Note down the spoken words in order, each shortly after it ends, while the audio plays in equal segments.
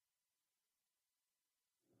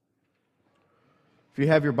you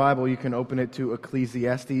have your Bible, you can open it to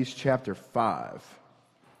Ecclesiastes chapter 5.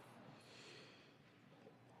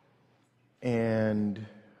 And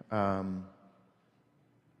let's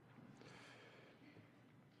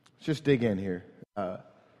just dig in here.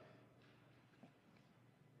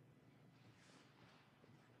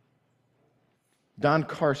 Don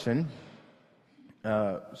Carson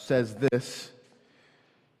says this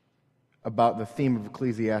about the theme of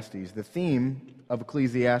Ecclesiastes. The theme of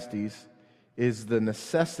Ecclesiastes is the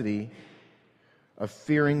necessity of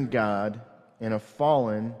fearing God in a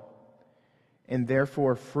fallen and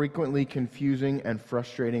therefore frequently confusing and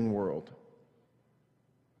frustrating world.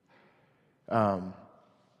 Not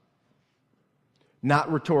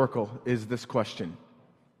rhetorical is this question.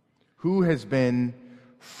 Who has been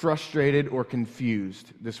frustrated or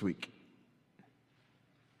confused this week?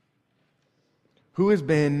 Who has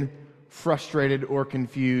been frustrated or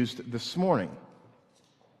confused this morning?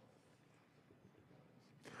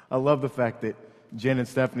 I love the fact that Jen and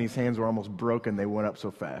Stephanie's hands were almost broken. They went up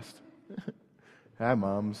so fast. Hi,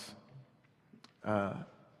 moms.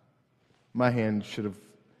 My hand should have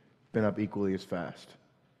been up equally as fast.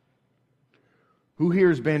 Who here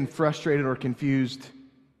has been frustrated or confused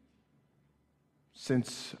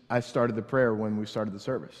since I started the prayer when we started the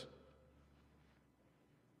service?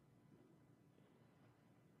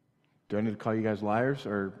 Do I need to call you guys liars,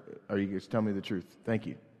 or are you guys telling me the truth? Thank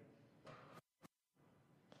you.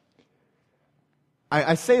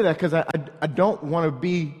 I say that because I don't want to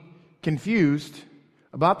be confused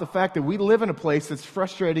about the fact that we live in a place that's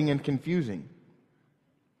frustrating and confusing.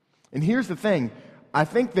 And here's the thing. I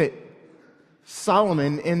think that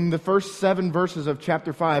Solomon, in the first 7 verses of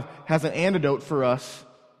chapter 5, has an antidote for us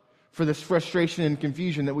for this frustration and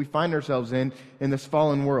confusion that we find ourselves in this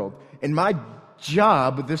fallen world. And my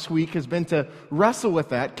job this week has been to wrestle with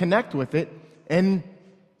that, connect with it, and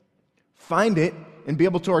find it and be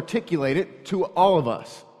able to articulate it to all of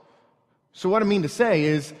us. So what I mean to say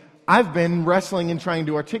is, I've been wrestling and trying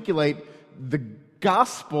to articulate the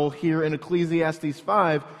gospel here in Ecclesiastes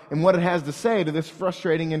 5 and what it has to say to this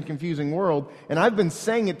frustrating and confusing world. And I've been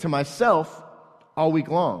saying it to myself all week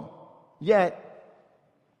long. Yet,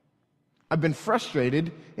 I've been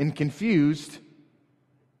frustrated and confused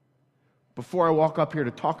before I walk up here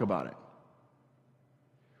to talk about it,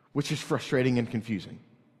 which is frustrating and confusing.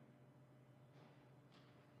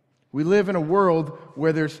 We live in a world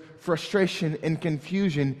where there's frustration and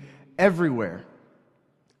confusion everywhere.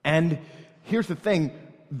 And here's the thing,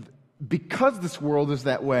 because this world is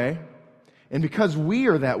that way, and because we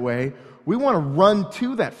are that way, we want to run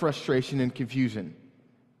to that frustration and confusion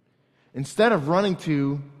instead of running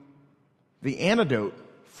to the antidote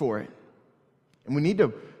for it. And we need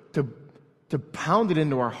to pound it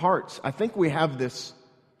into our hearts. I think we have this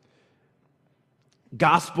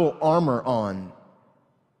gospel armor on.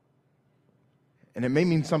 And it may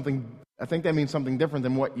mean something, I think that means something different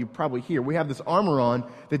than what you probably hear. We have this armor on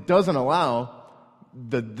that doesn't allow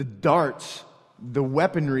the darts, the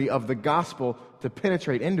weaponry of the gospel to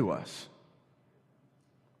penetrate into us.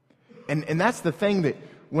 And that's the thing that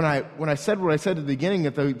when I said what I said at the beginning,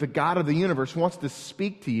 that the God of the universe wants to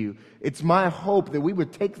speak to you, it's my hope that we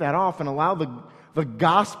would take that off and allow the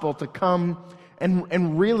gospel to come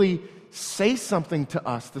and really say something to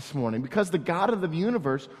us this morning, because the God of the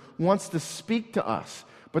universe wants to speak to us.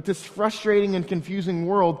 But this frustrating and confusing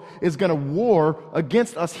world is going to war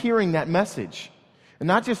against us hearing that message. And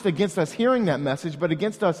not just against us hearing that message, but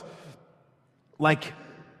against us, like,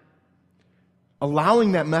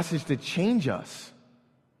 allowing that message to change us.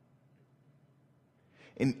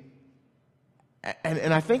 And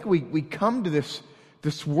I think we come to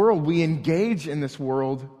this world, we engage in this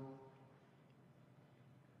world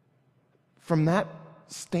from that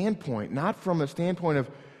standpoint, not from a standpoint of,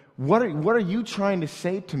 what are you trying to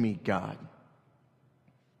say to me, God?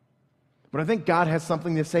 But I think God has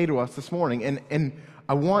something to say to us this morning. And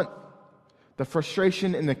I want the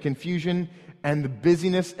frustration and the confusion and the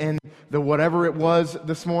busyness and the whatever it was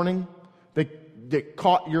this morning that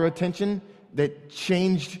caught your attention, that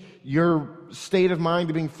changed your state of mind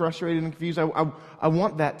to being frustrated and confused. I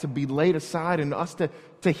want that to be laid aside and us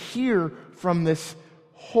to hear from this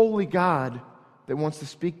holy God that wants to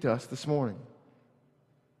speak to us this morning.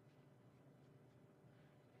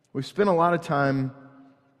 We've spent a lot of time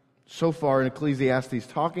so far in Ecclesiastes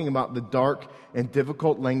talking about the dark and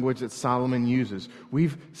difficult language that Solomon uses.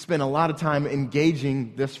 We've spent a lot of time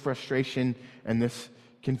engaging this frustration and this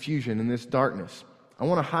confusion and this darkness. I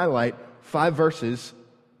want to highlight 5 verses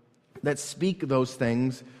that speak those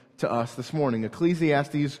things to us this morning.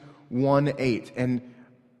 Ecclesiastes 1:8. And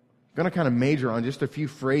I'm going to kind of major on just a few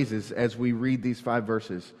phrases as we read these 5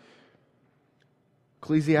 verses.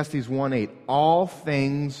 Ecclesiastes 1:8, all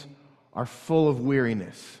things are full of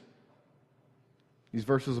weariness. These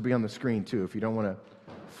verses will be on the screen too if you don't want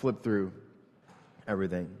to flip through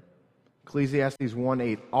everything. Ecclesiastes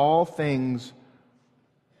 1:8, all things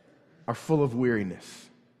are full of weariness.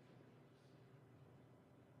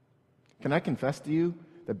 Can I confess to you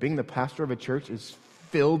that being the pastor of a church is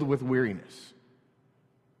filled with weariness?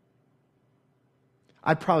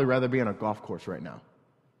 I'd probably rather be on a golf course right now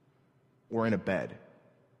or in a bed.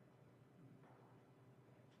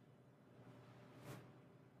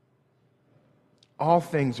 All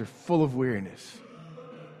things are full of weariness.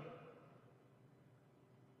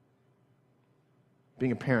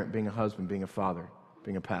 Being a parent, being a husband, being a father,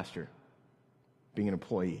 being a pastor, being an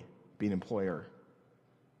employee, being an employer,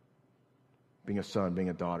 being a son, being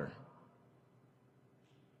a daughter,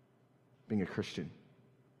 being a Christian.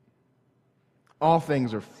 All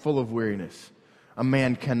things are full of weariness. A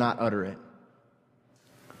man cannot utter it.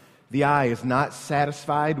 The eye is not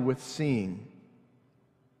satisfied with seeing,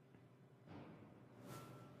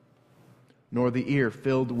 nor the ear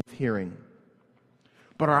filled with hearing.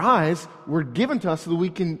 But our eyes were given to us so that we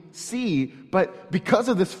can see, but because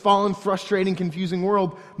of this fallen, frustrating, confusing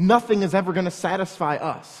world, nothing is ever going to satisfy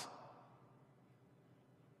us.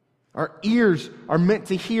 Our ears are meant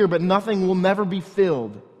to hear, but nothing will never be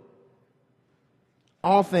filled.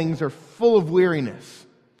 All things are full of weariness,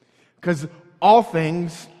 because all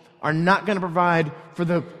things are not going to provide for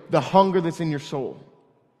the hunger that's in your soul.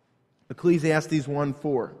 Ecclesiastes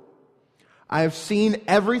 1:4. I have seen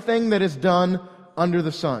everything that is done under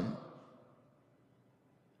the sun.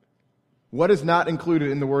 What is not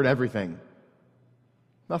included in the word everything?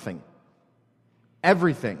 Nothing.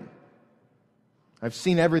 Everything. I've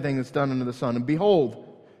seen everything that's done under the sun. And behold,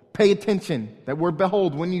 pay attention. That word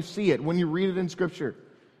behold, when you see it, when you read it in Scripture,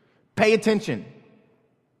 pay attention.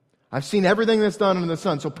 I've seen everything that's done under the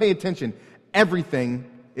sun, so pay attention.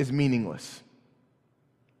 Everything is meaningless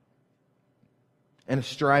and a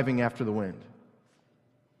striving after the wind.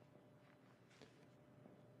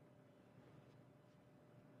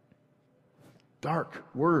 Dark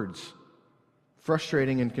words,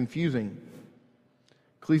 frustrating and confusing.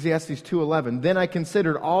 Ecclesiastes 2:11, then I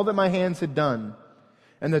considered all that my hands had done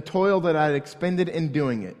and the toil that I had expended in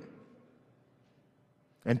doing it.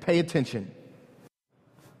 And pay attention.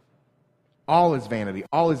 All is vanity,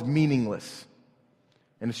 all is meaningless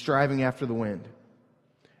and a striving after the wind.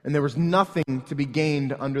 And there was nothing to be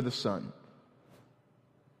gained under the sun.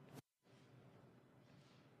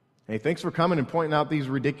 Hey, thanks for coming and pointing out these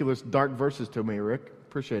ridiculous dark verses to me, Rick.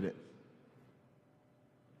 Appreciate it.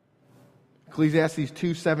 Ecclesiastes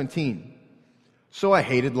 2:17. So I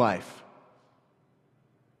hated life.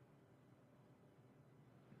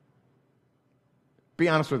 Be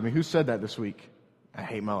honest with me, who said that this week? I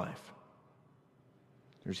hate my life.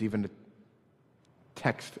 There's even a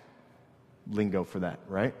text lingo for that,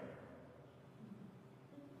 right?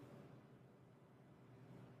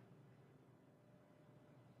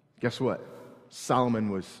 Guess what?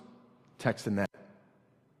 Solomon was texting that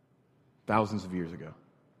thousands of years ago.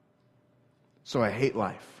 So I hate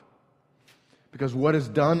life, because what is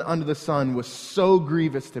done under the sun was so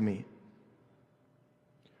grievous to me.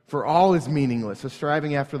 For all is meaningless, a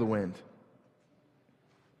striving after the wind.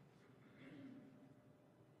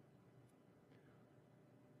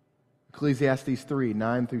 Ecclesiastes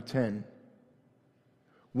 3:9-10.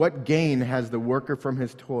 What gain has the worker from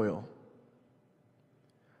his toil?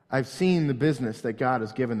 I've seen the business that God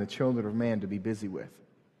has given the children of man to be busy with.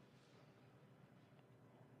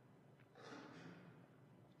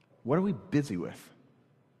 What are we busy with?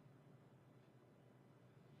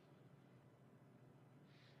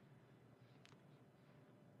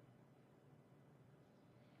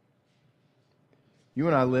 You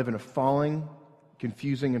and I live in a falling,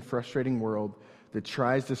 confusing, and frustrating world that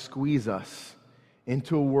tries to squeeze us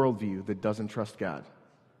into a worldview that doesn't trust God.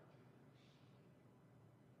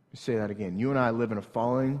 Let me say that again. You and I live in a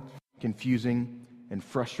falling, confusing, and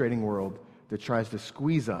frustrating world that tries to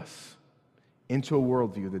squeeze us into a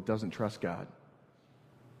worldview that doesn't trust God.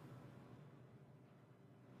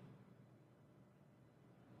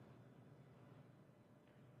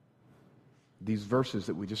 These verses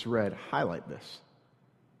that we just read highlight this.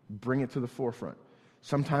 Bring it to the forefront.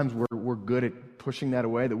 Sometimes we're good at pushing that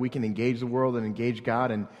away, that we can engage the world and engage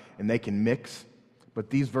God and they can mix. But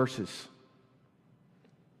these verses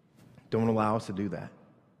don't allow us to do that.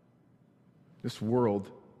 This world,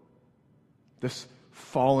 this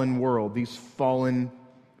fallen world, these fallen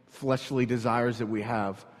fleshly desires that we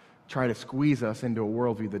have try to squeeze us into a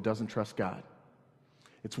worldview that doesn't trust God.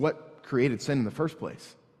 It's what created sin in the first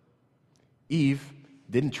place. Eve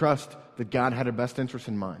didn't trust that God had her best interest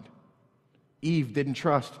in mind. Eve didn't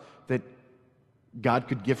trust that God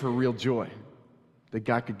could give her real joy, that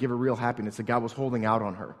God could give her real happiness, that God was holding out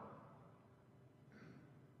on her.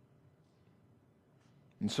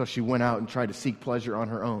 And so she went out and tried to seek pleasure on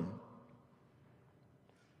her own.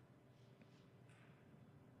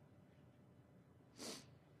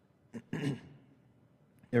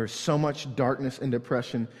 There is so much darkness and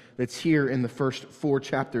depression that's here in the first 4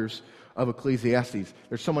 chapters of Ecclesiastes.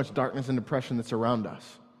 There's so much darkness and depression that's around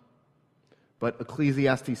us. But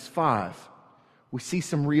Ecclesiastes 5, we see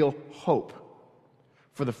some real hope.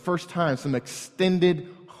 For the first time, some extended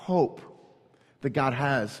hope that God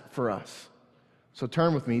has for us. So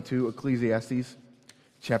turn with me to Ecclesiastes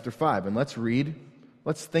chapter 5, and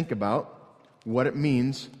let's think about what it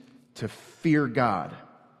means to fear God.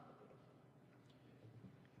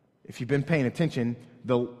 If you've been paying attention,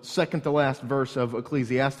 the second to last verse of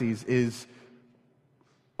Ecclesiastes is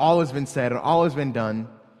all has been said and all has been done.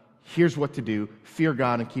 Here's what to do. Fear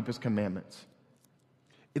God and keep His commandments.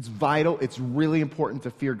 It's vital. It's really important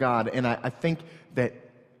to fear God. And I think that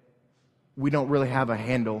we don't really have a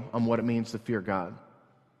handle on what it means to fear God.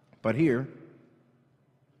 But here,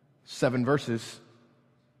 7 verses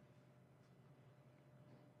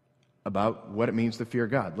about what it means to fear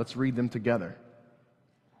God. Let's read them together.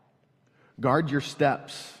 Guard your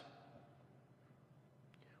steps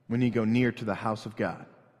when you go near to the house of God.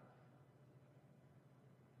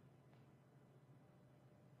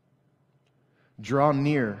 Draw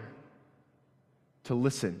near to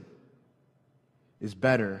listen is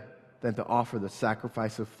better than to offer the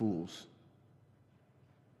sacrifice of fools.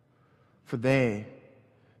 For they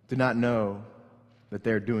do not know that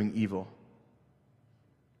they are doing evil.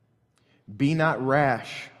 Be not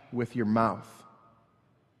rash with your mouth,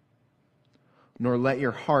 nor let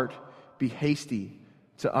your heart be hasty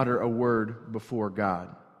to utter a word before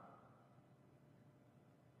God.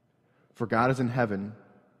 For God is in heaven,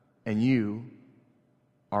 and you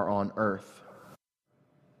are on earth.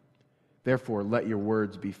 Therefore, let your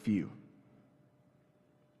words be few.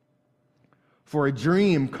 For a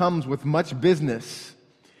dream comes with much business,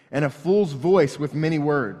 and a fool's voice with many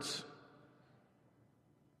words.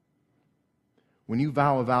 When you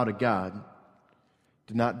vow a vow to God,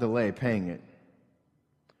 do not delay paying it,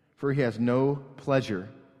 for He has no pleasure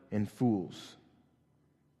in fools.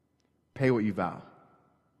 Pay what you vow.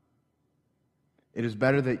 It is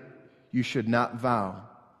better that you should not vow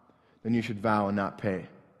than you should vow and not pay.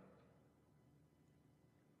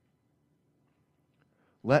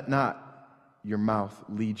 Let not your mouth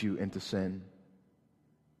lead you into sin,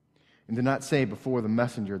 and do not say before the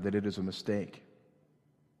messenger that it is a mistake.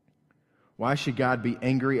 Why should God be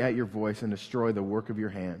angry at your voice and destroy the work of your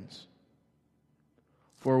hands?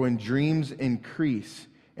 For when dreams increase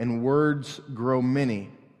and words grow many,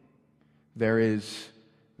 there is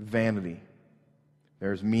vanity,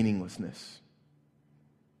 there is meaninglessness.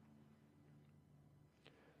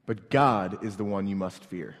 But God is the one you must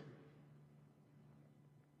fear.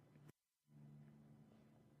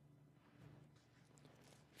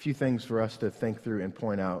 A few things for us to think through and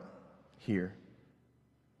point out here.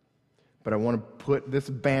 But I want to put this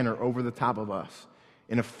banner over the top of us.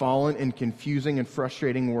 In a fallen and confusing and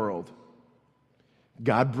frustrating world,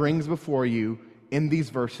 God brings before you, in these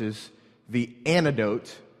verses, the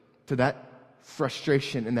antidote to that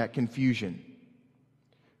frustration and that confusion.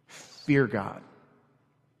 Fear God.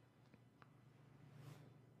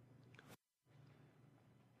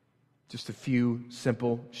 Just a few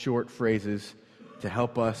simple, short phrases to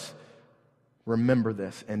help us remember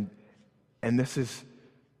this. And this is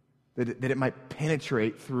that it might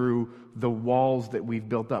penetrate through the walls that we've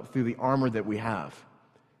built up, through the armor that we have.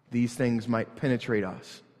 These things might penetrate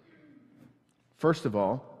us. First of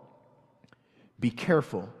all, be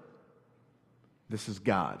careful. This is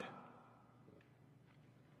God.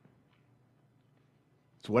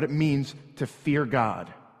 It's what it means to fear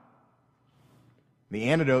God. The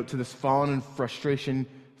antidote to this fallen and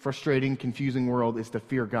frustrating, confusing world is to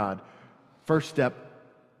fear God. First step,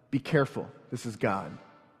 be careful. This is God.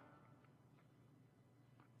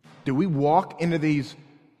 Do we walk into these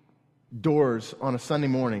doors on a Sunday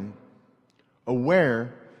morning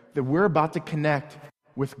aware that we're about to connect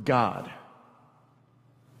with God?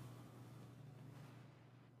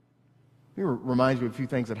 It reminds me of a few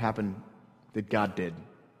things that happened that God did.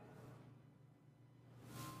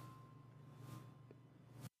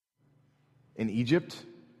 In Egypt,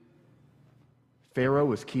 Pharaoh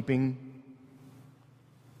was keeping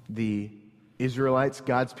the Israelites,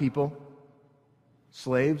 God's people,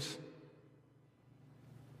 slaves.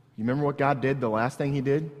 You remember what God did, the last thing He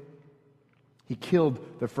did? He killed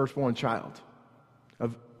the firstborn child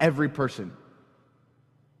of every person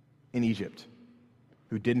in Egypt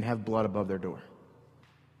who didn't have blood above their door.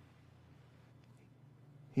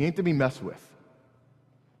 He ain't to be messed with.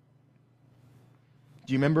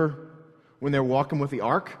 Do you remember when they're walking with the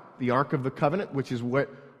Ark of the Covenant, which is where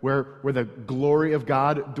the glory of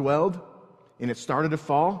God dwelled, and it started to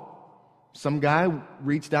fall? Some guy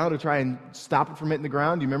reached down to try and stop it from hitting the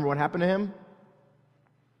ground. Do you remember what happened to him?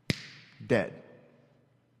 Dead.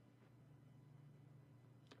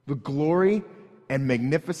 The glory and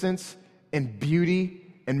magnificence and beauty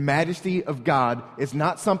and majesty of God is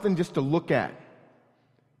not something just to look at.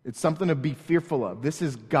 It's something to be fearful of. This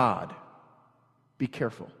is God. Be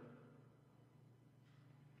careful.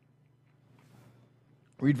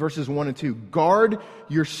 Read verses 1 and 2. Guard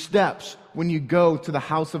your steps when you go to the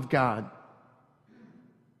house of God.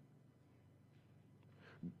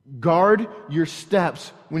 Guard your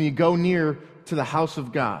steps when you go near to the house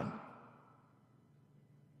of God.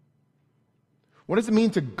 What does it mean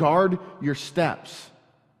to guard your steps?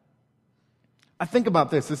 I think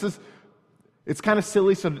about this. It's kind of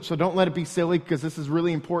silly, so don't let it be silly, because this is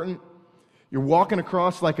really important. You're walking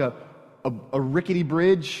across like a rickety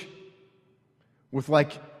bridge with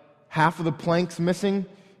like half of the planks missing,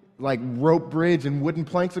 like rope bridge and wooden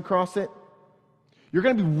planks across it. You're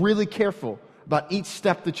going to be really careful about each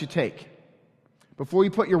step that you take before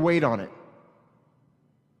you put your weight on it.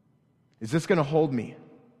 Is this going to hold me?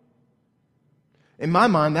 In my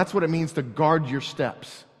mind, that's what it means to guard your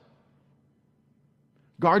steps.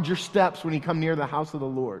 Guard your steps when you come near the house of the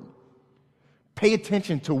Lord. Pay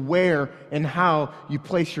attention to where and how you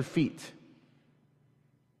place your feet.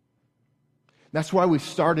 That's why we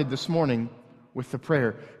started this morning with the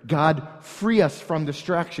prayer. God, free us from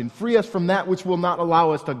distraction. Free us from that which will not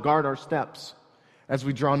allow us to guard our steps as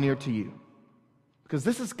we draw near to you. Because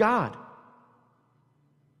this is God.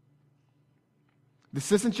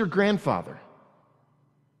 This isn't your grandfather.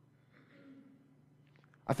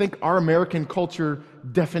 I think our American culture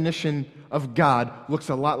definition of God looks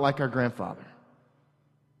a lot like our grandfather.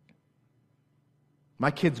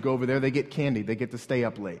 My kids go over there, they get candy, they get to stay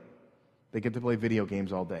up late. They get to play video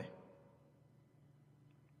games all day.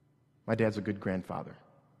 My dad's a good grandfather.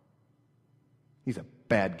 He's a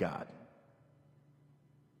bad God.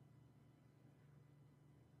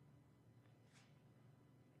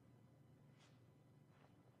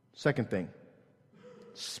 Second thing,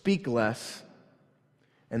 speak less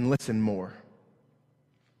and listen more.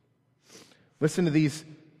 Listen to these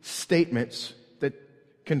statements that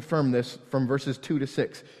confirm this from verses 2 to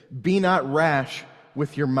 6. Be not rash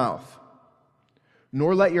with your mouth,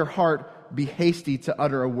 nor let your heart be hasty to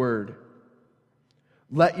utter a word.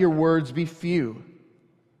 Let your words be few.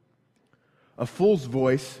 A fool's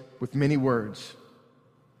voice with many words.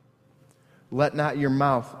 Let not your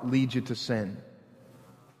mouth lead you to sin.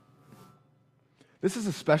 This is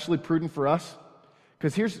especially prudent for us,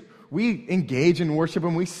 because we engage in worship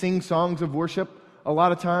and we sing songs of worship a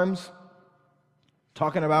lot of times,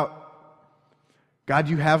 talking about, God,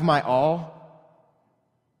 you have my all,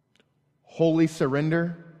 holy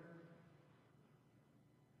surrender.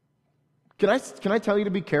 Can I tell you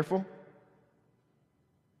to be careful?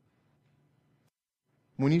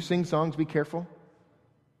 When you sing songs, be careful.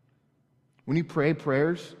 When you pray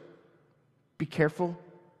prayers, be careful.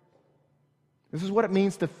 This is what it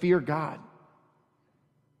means to fear God.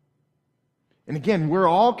 And again, we're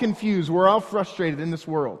all confused. We're all frustrated in this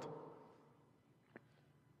world.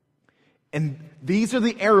 And these are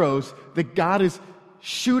the arrows that God is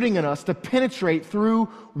shooting at us to penetrate through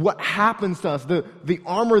what happens to us, the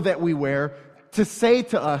armor that we wear, to say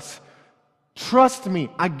to us, trust me,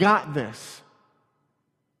 I got this.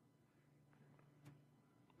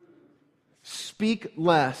 Speak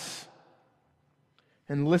less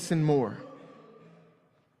and listen more.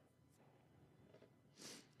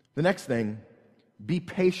 The next thing, be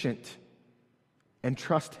patient and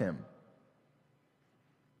trust Him.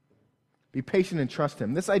 Be patient and trust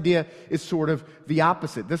Him. This idea is sort of the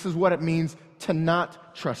opposite. This is what it means to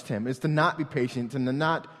not trust Him, is to not be patient and to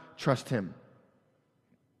not trust Him.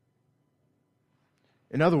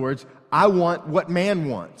 In other words, I want what man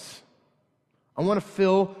wants. I want to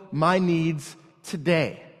fill my needs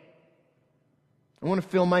today. I want to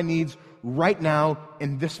fill my needs right now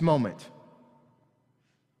in this moment.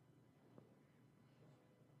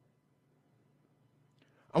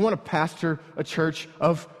 I want to pastor a church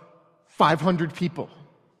of 500 people.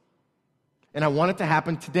 And I want it to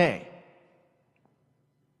happen today.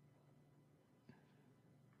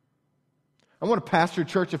 I want to pastor a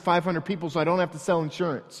church of 500 people so I don't have to sell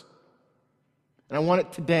insurance. And I want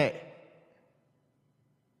it today.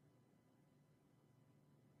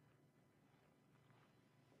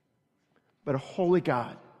 but a holy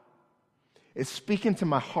God is speaking to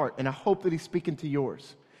my heart, and I hope that He's speaking to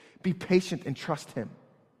yours. Be patient and trust Him.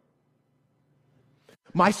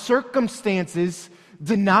 My circumstances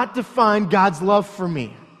do not define God's love for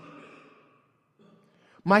me.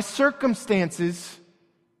 My circumstances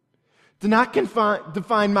do not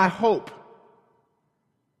define my hope.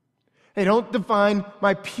 They don't define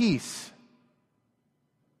my peace.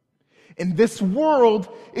 And this world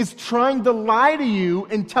is trying to lie to you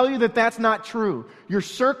and tell you that that's not true. Your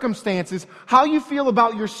circumstances, how you feel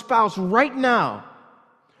about your spouse right now,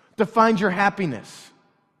 defines your happiness.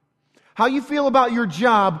 How you feel about your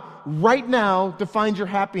job right now defines your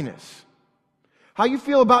happiness. How you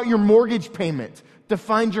feel about your mortgage payment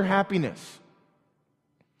defines your happiness.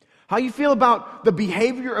 How you feel about the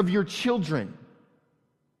behavior of your children.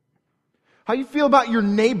 How you feel about your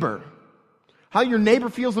neighbor. How your neighbor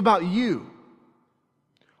feels about you.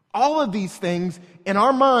 All of these things in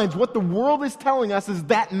our minds, what the world is telling us is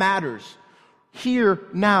that matters. Here,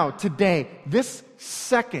 now, today, this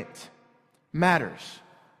second matters.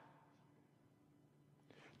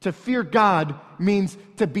 To fear God means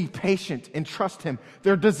to be patient and trust Him.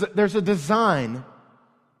 There's a design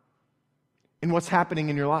in what's happening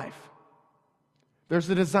in your life. There's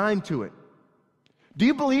a design to it. Do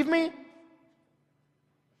you believe me?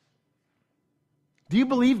 Do you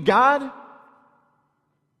believe God?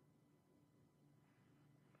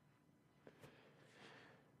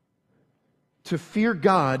 To fear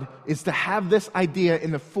God is to have this idea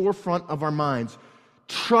in the forefront of our minds.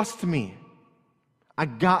 Trust me. I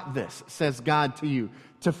got this, says God to you.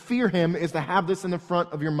 To fear Him is to have this in the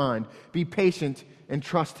front of your mind. Be patient and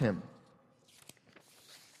trust Him.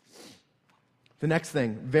 The next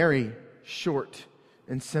thing, very short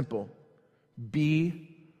and simple. Be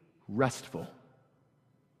restful.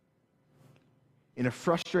 In a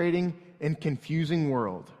frustrating and confusing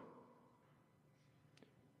world,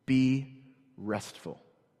 be restful.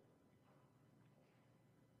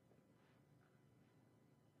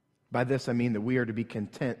 By this I mean that we are to be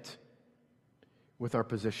content with our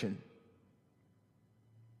position.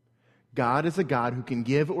 God is a God who can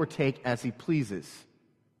give or take as He pleases.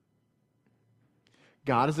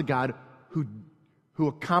 God is a God who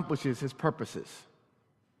accomplishes His purposes.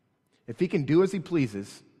 If He can do as He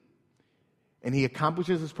pleases, and He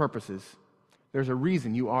accomplishes His purposes, there's a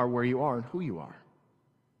reason you are where you are and who you are.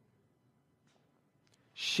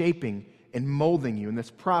 Shaping and molding you in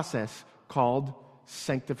this process called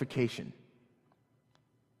sanctification.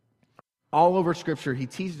 All over Scripture, He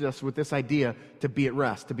teaches us with this idea to be at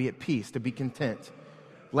rest, to be at peace, to be content.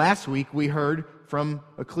 Last week, we heard from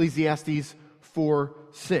Ecclesiastes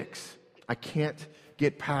 4:6. I can't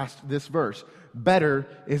get past this verse. Better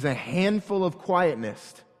is a handful of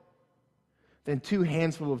quietness than 2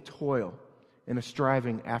 handsful of toil and a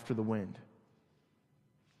striving after the wind.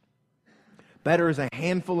 Better is a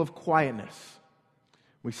handful of quietness.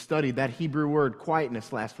 We studied that Hebrew word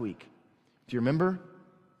quietness last week. Do you remember?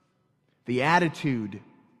 The attitude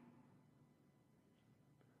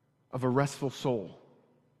of a restful soul.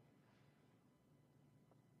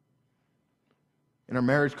 In our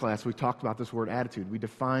marriage class, we talked about this word attitude. We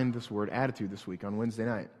defined this word attitude this week on Wednesday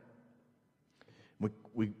night.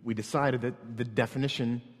 We decided that the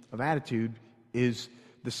definition of attitude is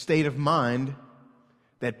the state of mind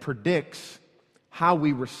that predicts how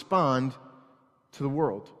we respond to the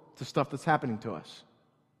world, to stuff that's happening to us.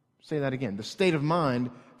 Say that again. The state of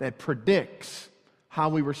mind that predicts how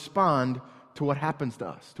we respond to what happens to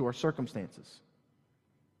us, to our circumstances.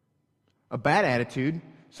 A bad attitude,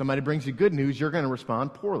 somebody brings you good news, you're going to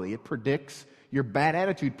respond poorly. It predicts, your bad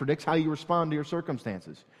attitude predicts how you respond to your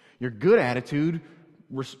circumstances. Your good attitude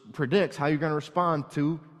predicts how you're going to respond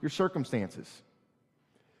to your circumstances.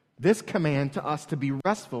 This command to us to be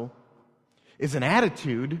restful is an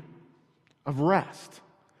attitude of rest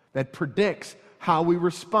that predicts how we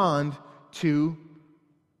respond to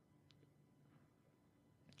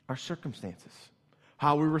our circumstances,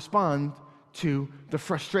 how we respond to the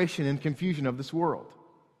frustration and confusion of this world.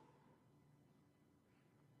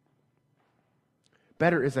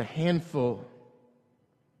 Better is a handful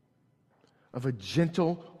of a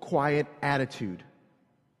gentle, quiet attitude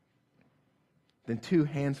than 2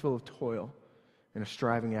 handsful of toil and a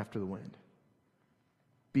striving after the wind.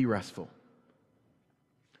 Be restful.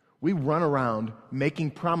 We run around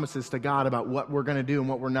making promises to God about what we're going to do and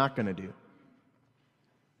what we're not going to do.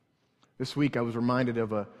 This week I was reminded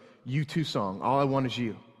of a U2 song, All I Want Is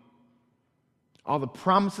You. All the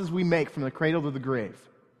promises we make from the cradle to the grave,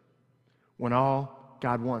 when all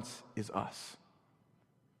God wants is us.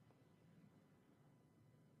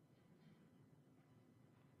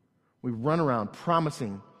 We run around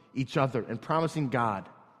promising each other and promising God.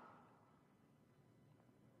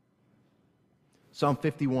 Psalm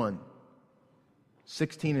 51,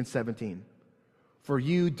 16 and 17. For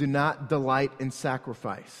you do not delight in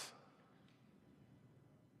sacrifice.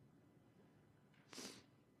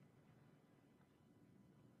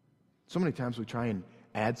 So many times we try and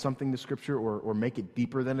add something to Scripture or make it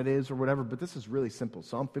deeper than it is or whatever, but this is really simple.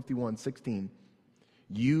 Psalm 51, 16.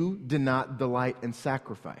 You do not delight in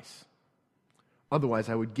sacrifice. Otherwise,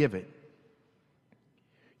 I would give it.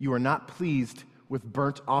 You are not pleased with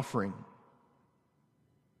burnt offering.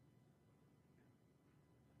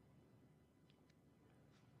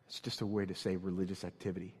 It's just a way to say religious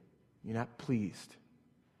activity. You're not pleased.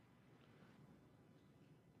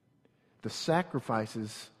 The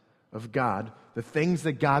sacrifices of God, the things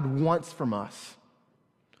that God wants from us,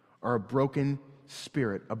 are a broken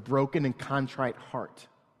spirit, a broken and contrite heart.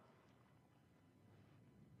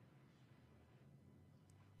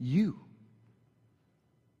 You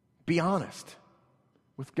be honest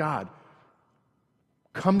with God.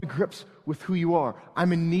 Come to grips with who you are.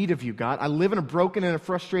 I'm in need of you, God. I live in a broken and a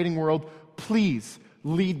frustrating world. Please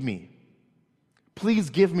lead me. Please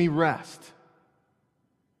give me rest.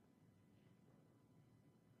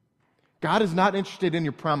 God is not interested in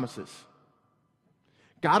your promises.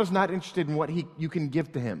 God is not interested in what you can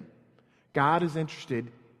give to Him. God is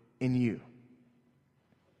interested in you.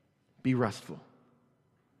 Be restful.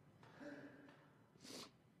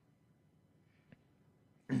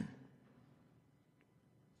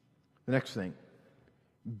 The next thing,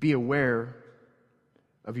 be aware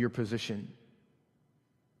of your position.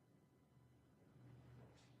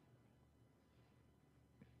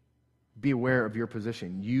 Be aware of your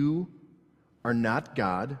position. You are not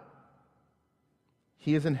God.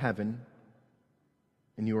 He is in heaven,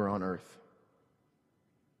 and you are on earth.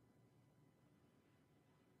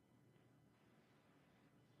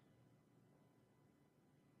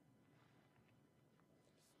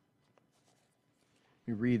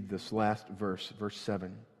 We read this last verse, verse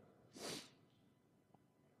 7.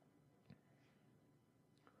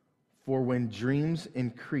 For when dreams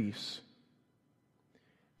increase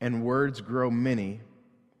and words grow many,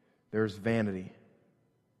 there's vanity.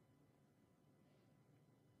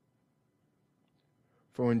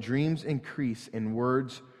 For when dreams increase and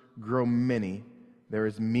words grow many, there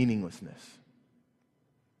is meaninglessness.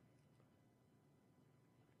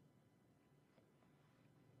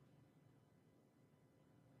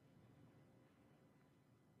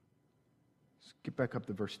 Get back up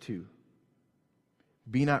to verse 2.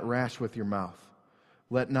 Be not rash with your mouth.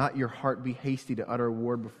 Let not your heart be hasty to utter a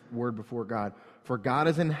word before God. For God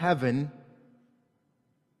is in heaven,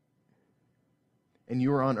 and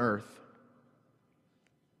you are on earth.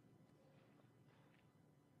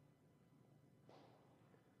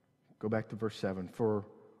 Go back to verse 7. For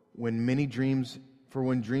when dreams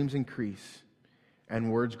increase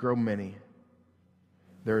and words grow many,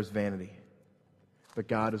 there is vanity. But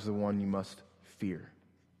God is the one you must fear.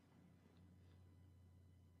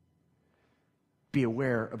 Be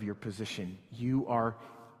aware of your position. You are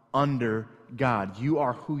under God. You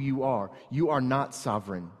are who you are. You are not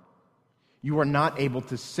sovereign. You are not able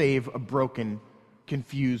to save a broken,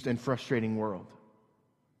 confused, and frustrating world.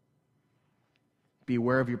 Be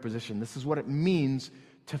aware of your position. This is what it means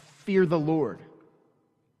to fear the Lord.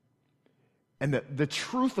 And the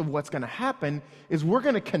truth of what's going to happen is we're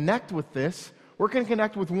going to connect with this. We're going to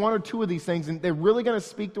connect with one or two of these things, and they're really going to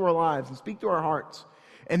speak to our lives and speak to our hearts.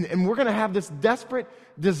 And we're going to have this desperate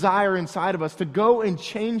desire inside of us to go and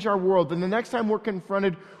change our world. And the next time we're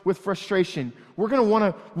confronted with frustration, we're going to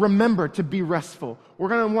want to remember to be restful. We're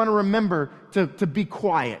going to want to remember to be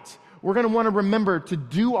quiet. We're going to want to remember to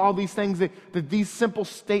do all these things that these simple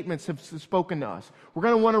statements have spoken to us. We're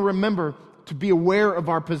going to want to remember to be aware of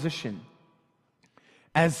our position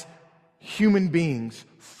as human beings,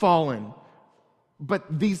 fallen. But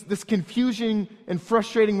this confusing and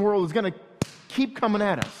frustrating world is going to keep coming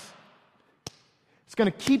at us. It's going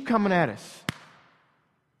to keep coming at us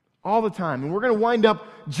all the time. And we're going to wind up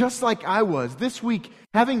just like I was this week,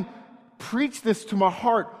 having preached this to my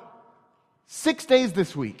heart 6 days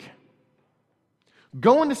this week.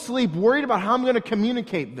 Going to sleep worried about how I'm going to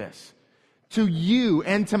communicate this to you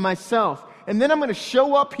and to myself. And then I'm going to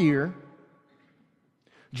show up here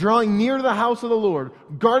drawing near to the house of the Lord,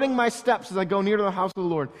 guarding my steps as I go near to the house of the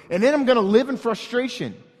Lord. And then I'm going to live in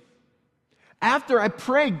frustration. After I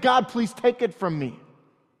pray, God, please take it from me.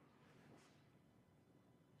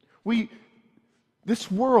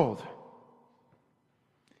 This world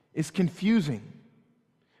is confusing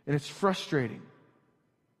and it's frustrating.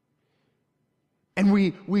 And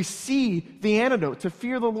we see the antidote to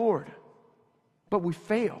fear the Lord. but we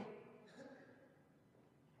fail.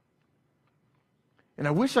 And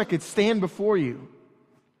I wish I could stand before you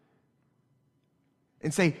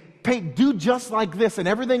and say, do just like this and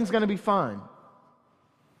everything's going to be fine.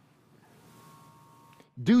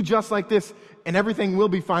 Do just like this and everything will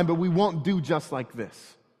be fine, but we won't do just like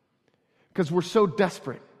this. Because we're so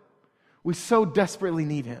desperate. We so desperately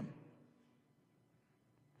need Him.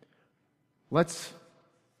 Let's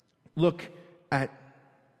look at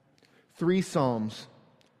 3 Psalms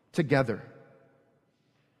together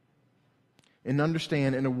and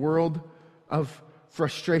understand, in a world of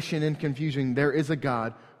frustration and confusion, there is a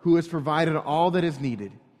God who has provided all that is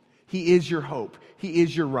needed. He is your hope. He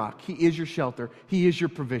is your rock. He is your shelter. He is your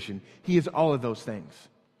provision. He is all of those things.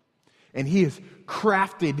 And He has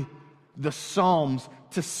crafted the Psalms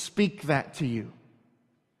to speak that to you.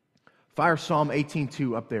 Fire Psalm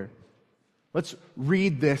 18:2 up there. Let's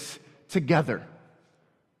read this together.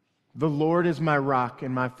 The Lord is my rock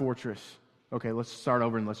and my fortress. Okay, let's start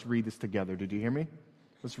over and let's read this together. Did you hear me?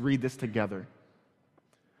 Let's read this together.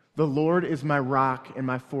 The Lord is my rock and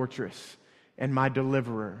my fortress and my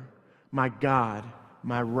deliverer, my God,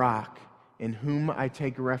 my rock, in whom I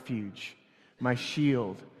take refuge, my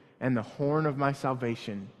shield and the horn of my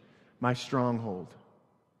salvation, my stronghold.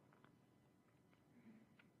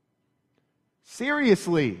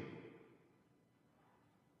 Seriously.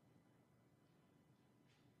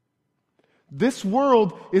 This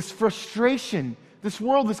world is frustration. This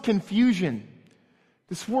world is confusion.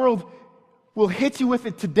 This world will hit you with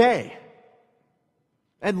it today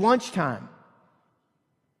at lunchtime.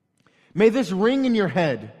 May this ring in your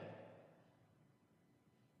head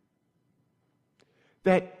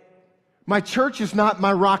that my church is not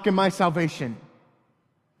my rock and my salvation.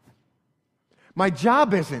 My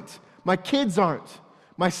job isn't. My kids aren't.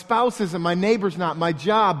 My spouse isn't. My neighbor's not. My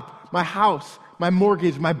job, my house, my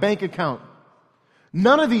mortgage, my bank account.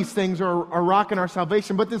 None of these things are rock in our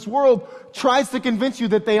salvation, but this world tries to convince you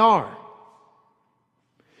that they are.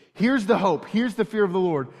 Here's the hope. Here's the fear of the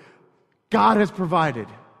Lord. God has provided.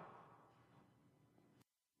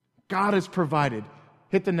 God has provided.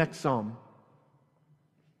 Hit the next psalm.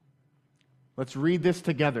 Let's read this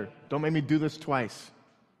together. Don't make me do this twice.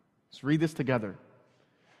 Let's read this together.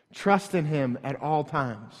 Trust in Him at all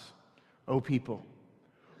times, O people.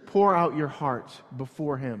 Pour out your heart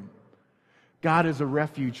before Him. God is a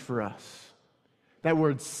refuge for us. That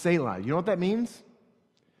word Selah, you know what that means?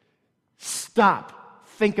 Stop.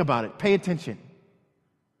 Think about it. Pay attention.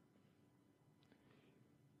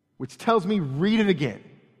 Which tells me read it again.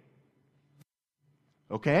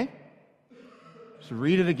 Okay? So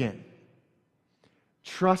read it again.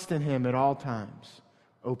 Trust in Him at all times,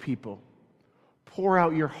 O people. Pour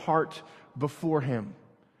out your heart before Him.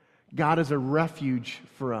 God is a refuge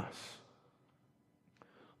for us.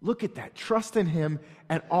 Look at that. Trust in Him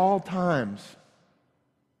at all times.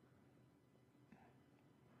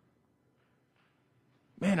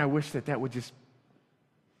 Man, I wish that would just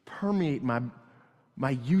permeate my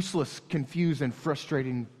useless, confused, and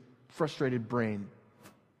frustrated brain.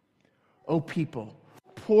 Oh, people,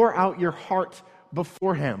 pour out your heart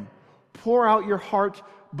before Him. Pour out your heart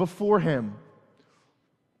before Him.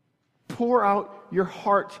 Pour out your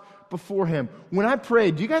heart before Him. When I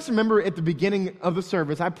prayed, do you guys remember at the beginning of the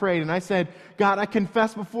service, I prayed and I said, God, I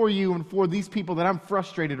confess before you and for these people that I'm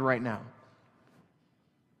frustrated right now.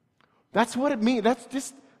 That's what it means. That's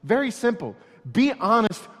just very simple. Be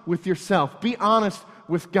honest with yourself. Be honest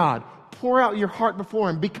with God. Pour out your heart before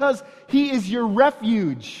Him because He is your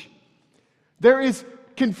refuge. There is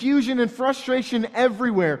confusion and frustration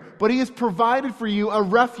everywhere, but He has provided for you a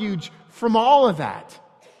refuge from all of that.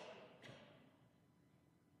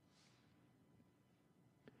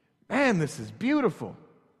 Man, this is beautiful.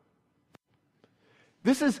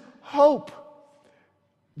 This is hope.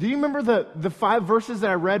 Do you remember the 5 verses that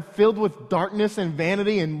I read filled with darkness and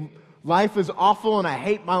vanity and life is awful and I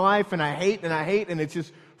hate my life and I hate and it's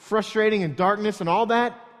just frustrating and darkness and all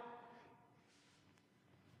that?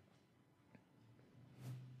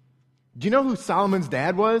 Do you know who Solomon's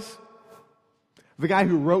dad was? The guy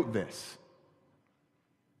who wrote this.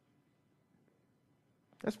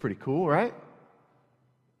 That's pretty cool, right?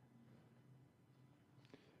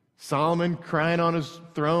 Solomon crying on his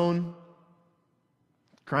throne,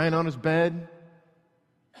 crying on his bed.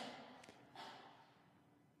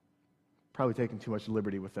 Probably taking too much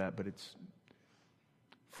liberty with that, but it's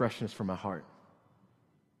freshness from my heart.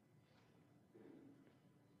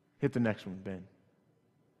 Hit the next one, Ben.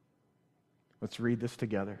 Let's read this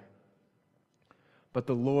together. But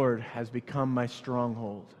the Lord has become my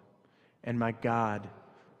stronghold and my God,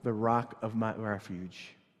 the rock of my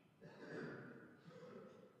refuge.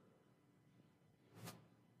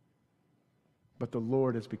 But the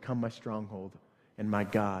Lord has become my stronghold and my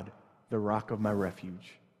God, the rock of my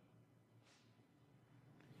refuge.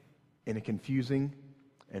 In a confusing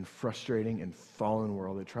and frustrating and fallen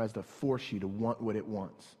world, it tries to force you to want what it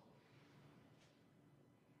wants.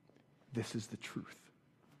 This is the truth.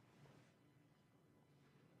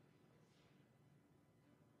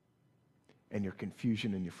 And your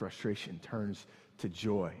confusion and your frustration turns to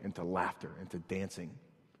joy and to laughter and to dancing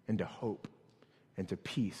and to hope and to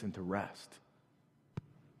peace and to rest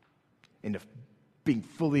and to being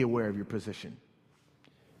fully aware of your position.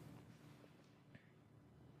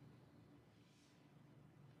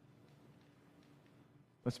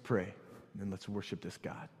 Let's pray, and then let's worship this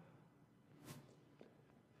God.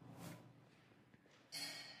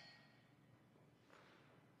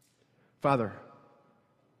 Father,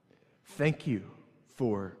 thank you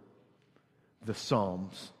for the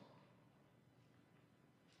Psalms.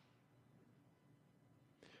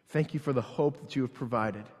 Thank you for the hope that you have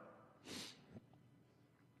provided.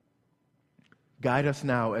 Guide us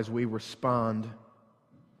now as we respond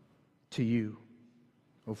to you,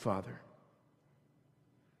 O Father.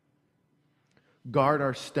 Guard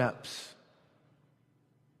our steps.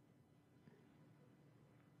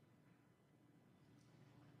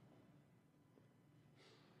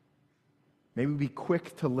 May we be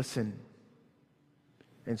quick to listen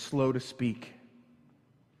and slow to speak.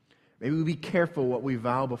 May we be careful what we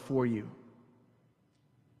vow before you.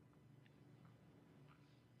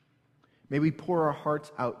 May we pour our hearts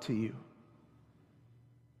out to you.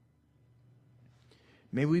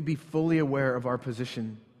 May we be fully aware of our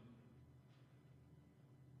position.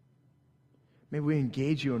 May we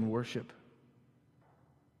engage you in worship.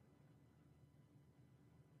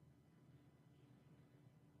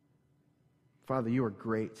 Father, you are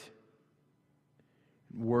great,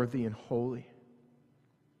 and worthy, and holy.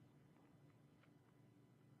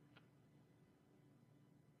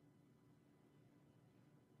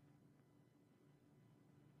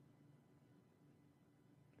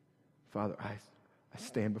 Father, I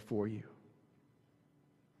stand before you.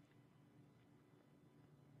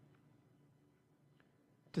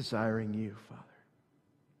 Desiring you, Father.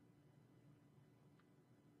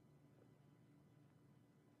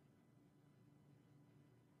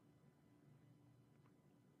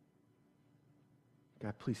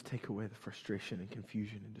 God, please take away the frustration and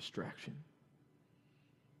confusion and distraction.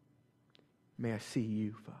 May I see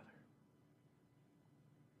you, Father.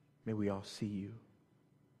 May we all see you.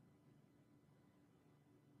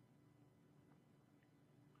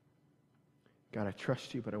 God, I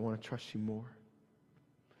trust you, but I want to trust you more.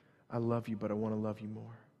 I love you, but I want to love you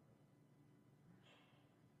more.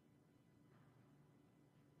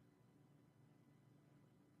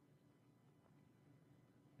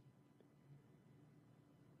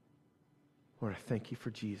 Lord, I thank you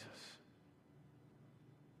for Jesus.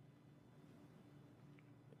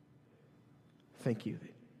 Thank you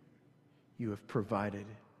that you have provided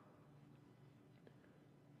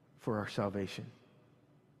for our salvation.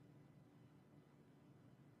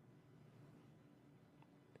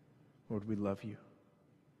 Lord, we love you.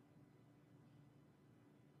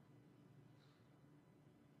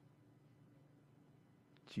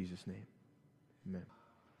 In Jesus' name, amen.